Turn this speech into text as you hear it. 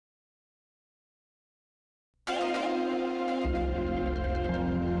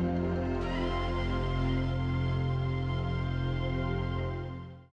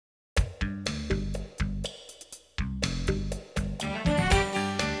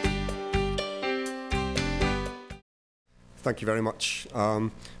Thank you very much.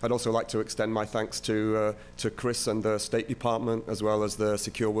 I'd also like to extend my thanks to Chris and the State Department, as well as the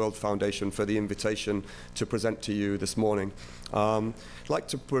Secure World Foundation, for the invitation to present to you this morning. I'd like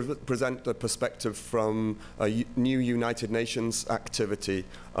to present a perspective from a new United Nations activity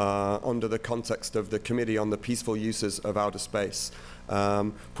under the context of the Committee on the Peaceful Uses of Outer Space.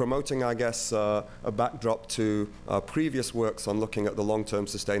 Promoting, I guess, a backdrop to previous works on looking at the long-term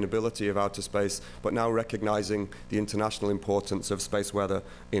sustainability of outer space, but now recognizing the international importance of space weather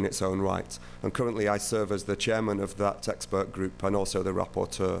in its own right. And currently I serve as the chairman of that expert group and also the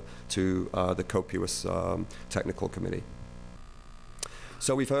rapporteur to the UNCOPUOS technical committee.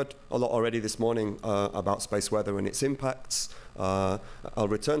 So we've heard a lot already this morning about space weather and its impacts. I'll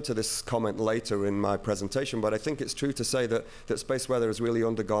return to this comment later in my presentation, but I think it's true to say that space weather has really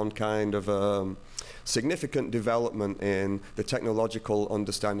undergone kind of significant development in the technological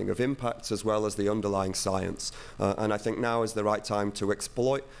understanding of impacts as well as the underlying science. And I think now is the right time to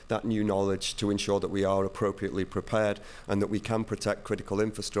exploit that new knowledge to ensure that we are appropriately prepared and that we can protect critical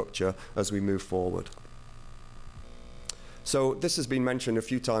infrastructure as we move forward. So this has been mentioned a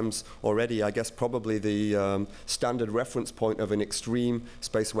few times already. I guess probably the standard reference point of an extreme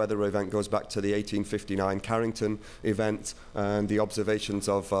space weather event goes back to the 1859 Carrington event and the observations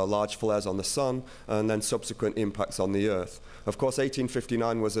of large flares on the sun and then subsequent impacts on the Earth. Of course,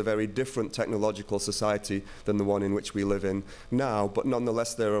 1859 was a very different technological society than the one in which we live in now, but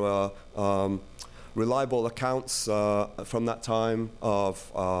nonetheless there are reliable accounts from that time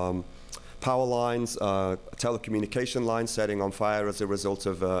of power lines, telecommunication lines setting on fire as a result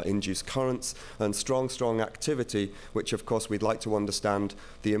of induced currents, and strong activity, which of course we'd like to understand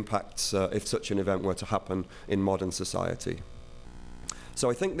the impacts if such an event were to happen in modern society. So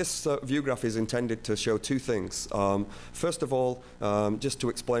I think this view graph is intended to show two things. First of all, just to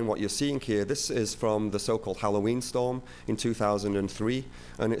explain what you're seeing here, this is from the so-called Halloween storm in 2003,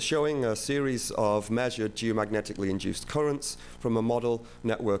 and it's showing a series of measured geomagnetically induced currents from a model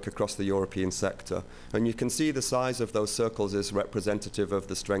network across the European sector. And you can see the size of those circles is representative of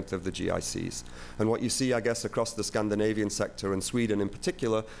the strength of the GICs. And what you see, I guess, across the Scandinavian sector and Sweden in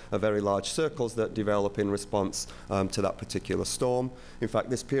particular are very large circles that develop in response to that particular storm. In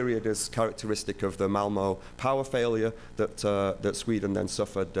fact, this period is characteristic of the Malmö power failure that Sweden then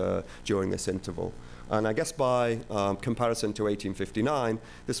suffered during this interval. And I guess by comparison to 1859,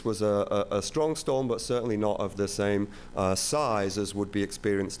 this was a strong storm, but certainly not of the same size as would be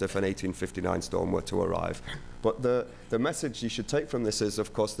experienced if an 1859 storm were to arrive. But the message you should take from this is,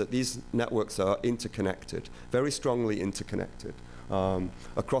 of course, that these networks are interconnected, very strongly interconnected.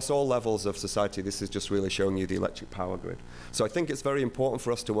 Across all levels of society, this is just really showing you the electric power grid. So I think it's very important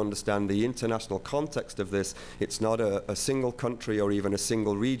for us to understand the international context of this. It's not a single country or even a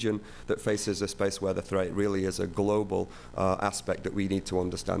single region that faces a space weather threat. It really is a global aspect that we need to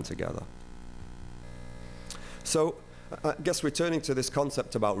understand together. So I guess returning to this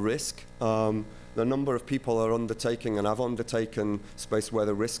concept about risk, the number of people are undertaking and have undertaken space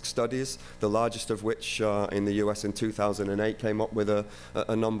weather risk studies, the largest of which in the US in 2008 came up with a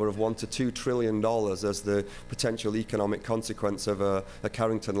number of $1 to $2 trillion as the potential economic consequence of a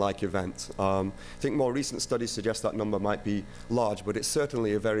Carrington-like event. I think more recent studies suggest that number might be large, but it's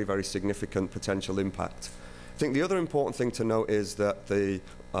certainly a very, very significant potential impact. I think the other important thing to note is that the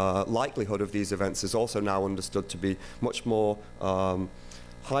likelihood of these events is also now understood to be much more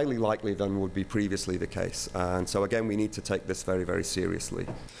highly likely than would be previously the case. And so again, we need to take this very, very seriously.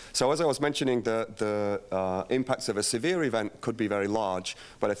 So as I was mentioning, the impacts of a severe event could be very large,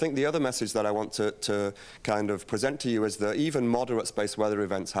 but I think the other message that I want to kind of present to you is that even moderate space weather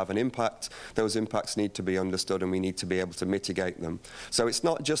events have an impact. Those impacts need to be understood and we need to be able to mitigate them. So it's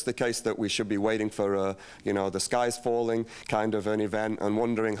not just the case that we should be waiting for the skies falling kind of an event and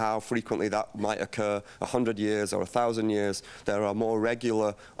wondering how frequently that might occur, 100 years or 1,000 years. There are more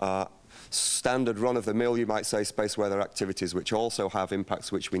regular standard run-of-the-mill, you might say, space weather activities which also have impacts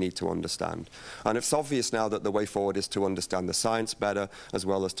which we need to understand. And it's obvious now that the way forward is to understand the science better as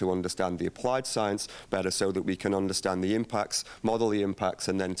well as to understand the applied science better so that we can understand the impacts, model the impacts,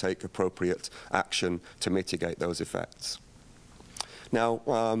 and then take appropriate action to mitigate those effects.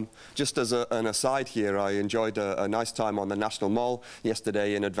 Now, just as an aside here, I enjoyed a nice time on the National Mall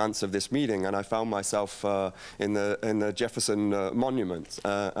yesterday in advance of this meeting, and I found myself in the Jefferson Monument,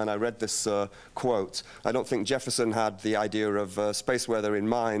 and I read this quote. I don't think Jefferson had the idea of space weather in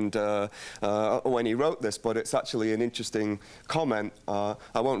mind when he wrote this, but it's actually an interesting comment. I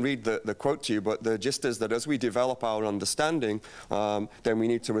won't read the quote to you, but the gist is that as we develop our understanding, then we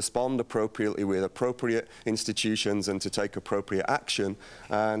need to respond appropriately with appropriate institutions and to take appropriate action action.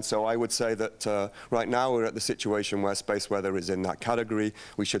 And so I would say that right now we're at the situation where space weather is in that category.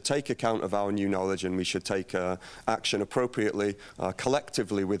 We should take account of our new knowledge, and we should take action appropriately,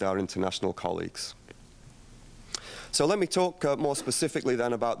 collectively with our international colleagues. So let me talk more specifically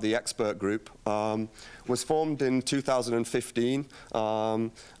then about the expert group. Was formed in 2015,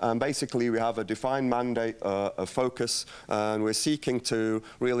 and basically we have a defined mandate, a focus, and we're seeking to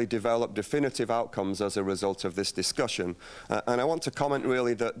really develop definitive outcomes as a result of this discussion. And I want to comment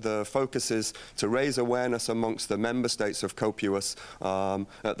really that the focus is to raise awareness amongst the member states of COPUOS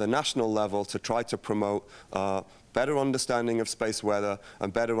at the national level to try to promote better understanding of space weather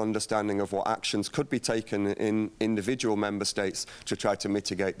and better understanding of what actions could be taken in individual member states to try to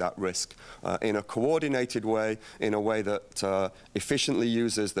mitigate that risk in a coordinated way, in a way that efficiently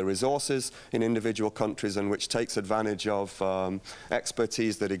uses the resources in individual countries and which takes advantage of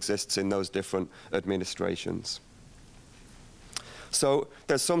expertise that exists in those different administrations. So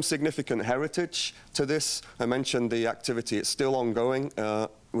there's some significant heritage to this. I mentioned the activity, it's still ongoing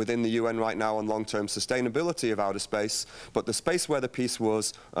within the UN right now on long-term sustainability of outer space, but the space weather piece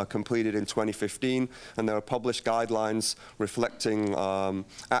was completed in 2015, and there are published guidelines reflecting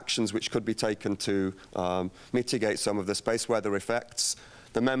actions which could be taken to mitigate some of the space weather effects.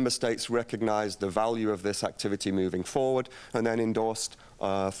 The member states recognized the value of this activity moving forward and then endorsed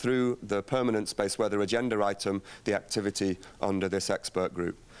through the permanent space weather agenda item the activity under this expert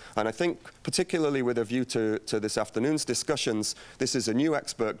group. And I think, particularly with a view to this afternoon's discussions, this is a new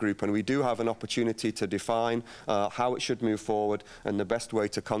expert group, and we do have an opportunity to define how it should move forward and the best way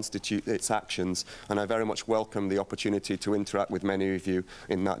to constitute its actions. And I very much welcome the opportunity to interact with many of you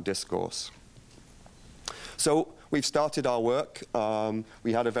in that discourse. So we've started our work.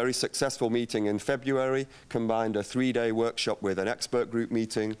 We had a very successful meeting in February, combined a 3-day workshop with an expert group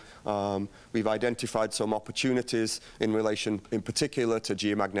meeting. We've identified some opportunities in relation, in particular, to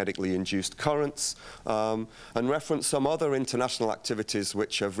geomagnetically induced currents, and referenced some other international activities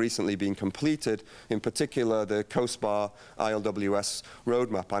which have recently been completed, in particular the COSPAR ILWS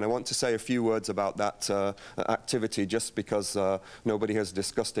roadmap. And I want to say a few words about that activity, just because nobody has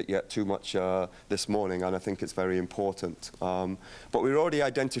discussed it yet too much this morning, and I think it's very important. But we're already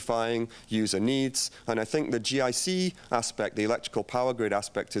identifying user needs, and I think the GIC aspect, the electrical power grid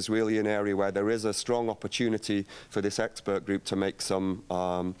aspect, is really an area where there is a strong opportunity for this expert group to make some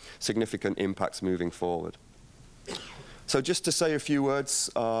significant impacts moving forward. So just to say a few words,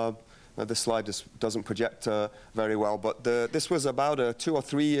 this slide doesn't project very well, but this was about a 2- or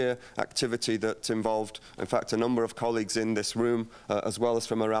 3-year activity that involved, in fact, a number of colleagues in this room, as well as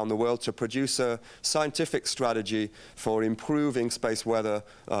from around the world, to produce a scientific strategy for improving space weather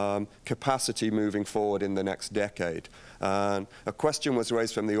capacity moving forward in the next decade. And a question was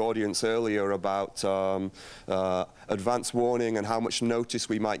raised from the audience earlier about advance warning and how much notice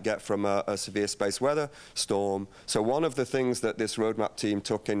we might get from a severe space weather storm. So one of the things that this roadmap team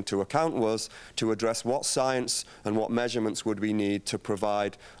took into account was to address what science and what measurements would we need to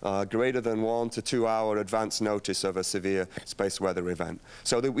provide greater than 1 to 2 hour advance notice of a severe space weather event,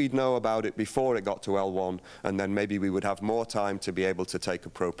 so that we'd know about it before it got to L1, and then maybe we would have more time to be able to take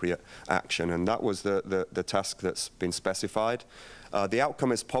appropriate action. And that was the task that's been specified. The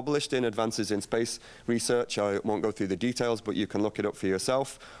outcome is published in Advances in Space Research. I won't go through the details, but you can look it up for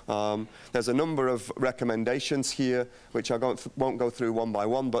yourself. There's a number of recommendations here, which I won't go through one by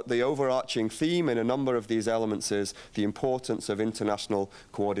one, but the overarching theme in a number of these elements is the importance of international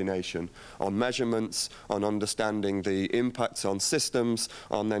coordination on measurements, on understanding the impacts on systems,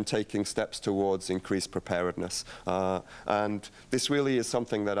 on then taking steps towards increased preparedness. And this really is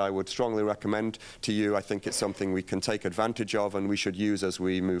something that I would strongly recommend to you. I think it's something we can take advantage of and we should use as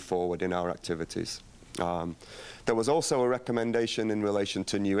we move forward in our activities. There was also a recommendation in relation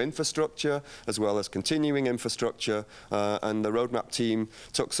to new infrastructure as well as continuing infrastructure, and the roadmap team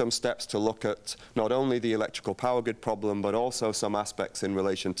took some steps to look at not only the electrical power grid problem but also some aspects in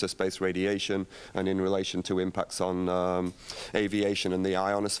relation to space radiation and in relation to impacts on aviation and the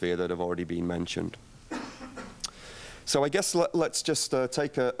ionosphere that have already been mentioned. So I guess let's just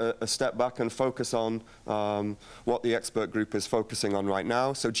take a step back and focus on what the expert group is focusing on right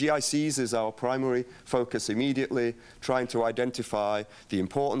now. So GICs is our primary focus immediately, trying to identify the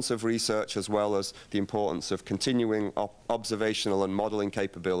importance of research as well as the importance of continuing observational and modeling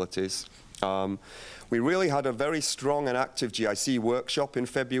capabilities. We really had a very strong and active GIC workshop in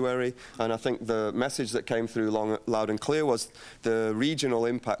February, and I think the message that came through loud and clear was the regional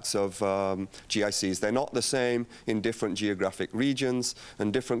impacts of GICs. They're not the same in different geographic regions,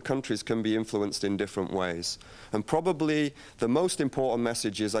 and different countries can be influenced in different ways. And probably the most important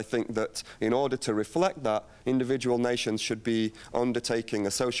message is, I think, that in order to reflect that, individual nations should be undertaking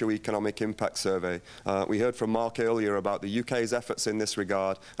a socio-economic impact survey. We heard from Mark earlier about the UK's efforts in this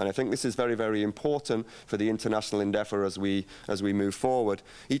regard, and I think this is very, very important for the international endeavour as we move forward.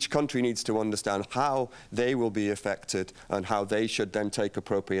 Each country needs to understand how they will be affected and how they should then take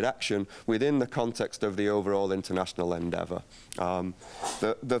appropriate action within the context of the overall international endeavour.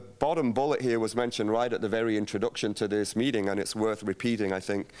 The bottom bullet here was mentioned right at the very introduction to this meeting, and it's worth repeating, I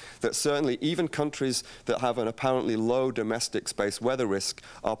think, that certainly even countries that have an apparently low domestic space weather risk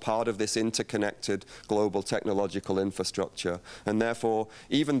are part of this interconnected global technological infrastructure. And therefore,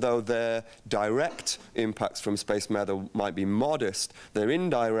 even though their direct impacts from space weather might be modest, their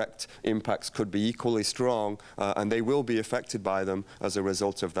indirect impacts could be equally strong, and they will be affected by them as a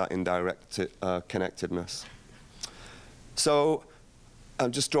result of that indirect connectedness. So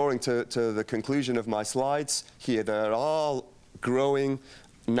I'm just drawing to the conclusion of my slides here. There are growing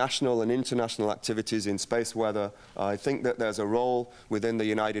national and international activities in space weather. I think that there's a role within the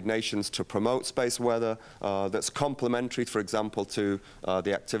United Nations to promote space weather that's complementary, for example, to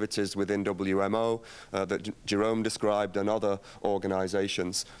the activities within WMO that Jerome described and other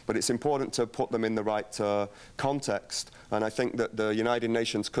organizations. But it's important to put them in the right context. And I think that the United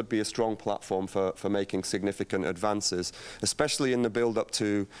Nations could be a strong platform for making significant advances, especially in the build-up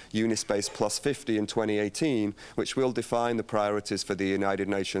to Unispace Plus 50 in 2018, which will define the priorities for the United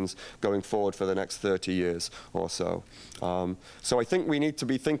Nations going forward for the next 30 years or so. So I think we need to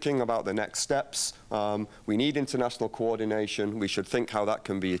be thinking about the next steps. We need international coordination. We should think how that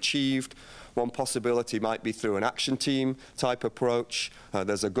can be achieved. One possibility might be through an action team type approach.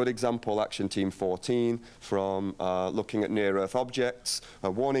 There's a good example, Action Team 14, from looking at near-Earth objects,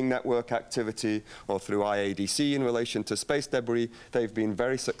 warning network activity, or through IADC in relation to space debris. They've been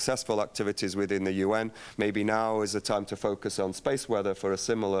very successful activities within the UN. Maybe now is the time to focus on space weather for a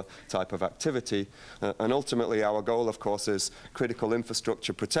similar type of activity. And ultimately, our goal, of course, is critical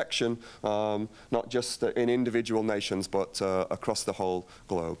infrastructure protection, not just in individual nations, but across the whole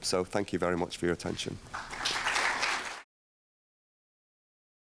globe. So thank you very much for your attention.